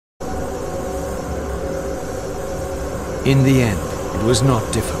In the end, it was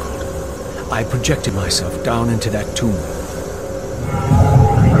not difficult. I projected myself down into that tomb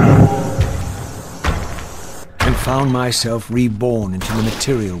and found myself reborn into the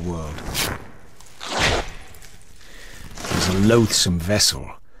material world. It was a loathsome vessel,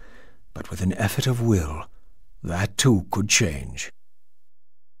 but with an effort of will, that too could change.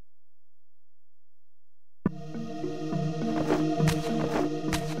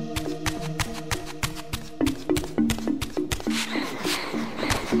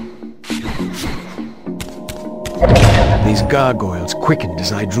 These gargoyles quickened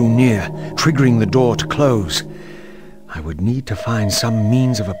as I drew near, triggering the door to close. I would need to find some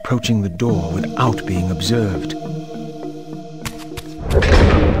means of approaching the door without being observed.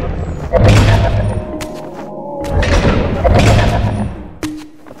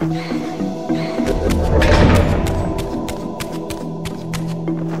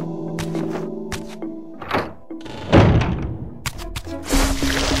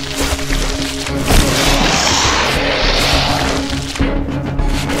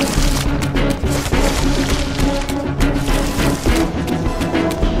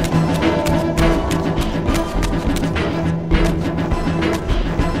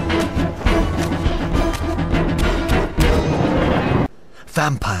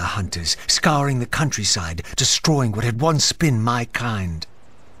 Vampire hunters scouring the countryside, destroying what had once been my kind.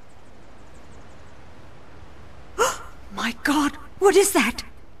 My God, what is that?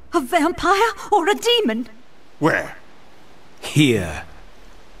 A vampire or a demon? Where? Here.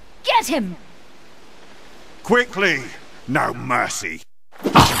 Get him! Quickly! No mercy!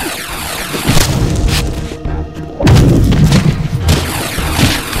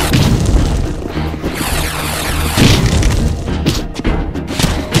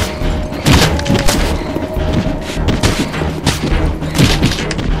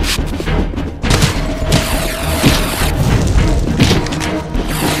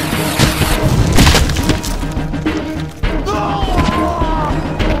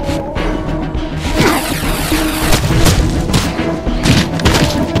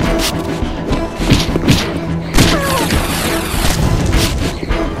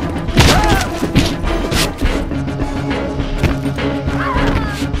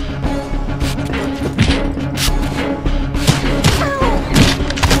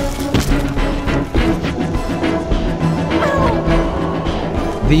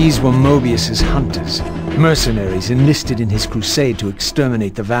 These were Mobius's hunters, mercenaries enlisted in his crusade to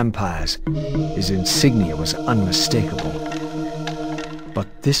exterminate the vampires. His insignia was unmistakable.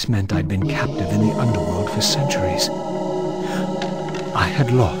 But this meant I'd been captive in the underworld for centuries. I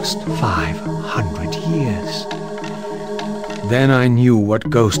had lost 500 years. Then I knew what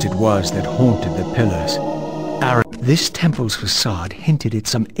ghost it was that haunted the pillars. This temple's facade hinted at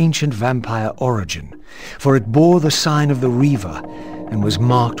some ancient vampire origin, for it bore the sign of the Reaver and was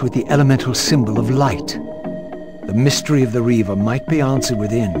marked with the elemental symbol of light. The mystery of the Reaver might be answered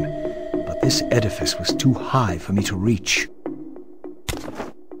within, but this edifice was too high for me to reach.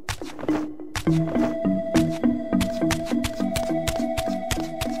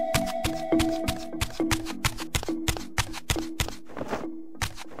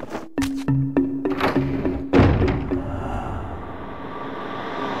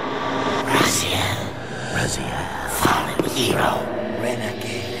 Raziel, fallen hero,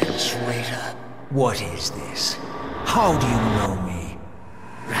 renegade and traitor. What is this? How do you know me?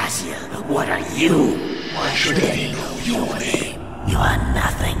 Raziel, what are you? Why should they know your name? You are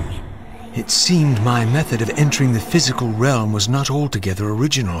nothing. It seemed my method of entering the physical realm was not altogether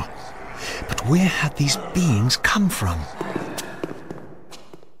original. But where had these beings come from?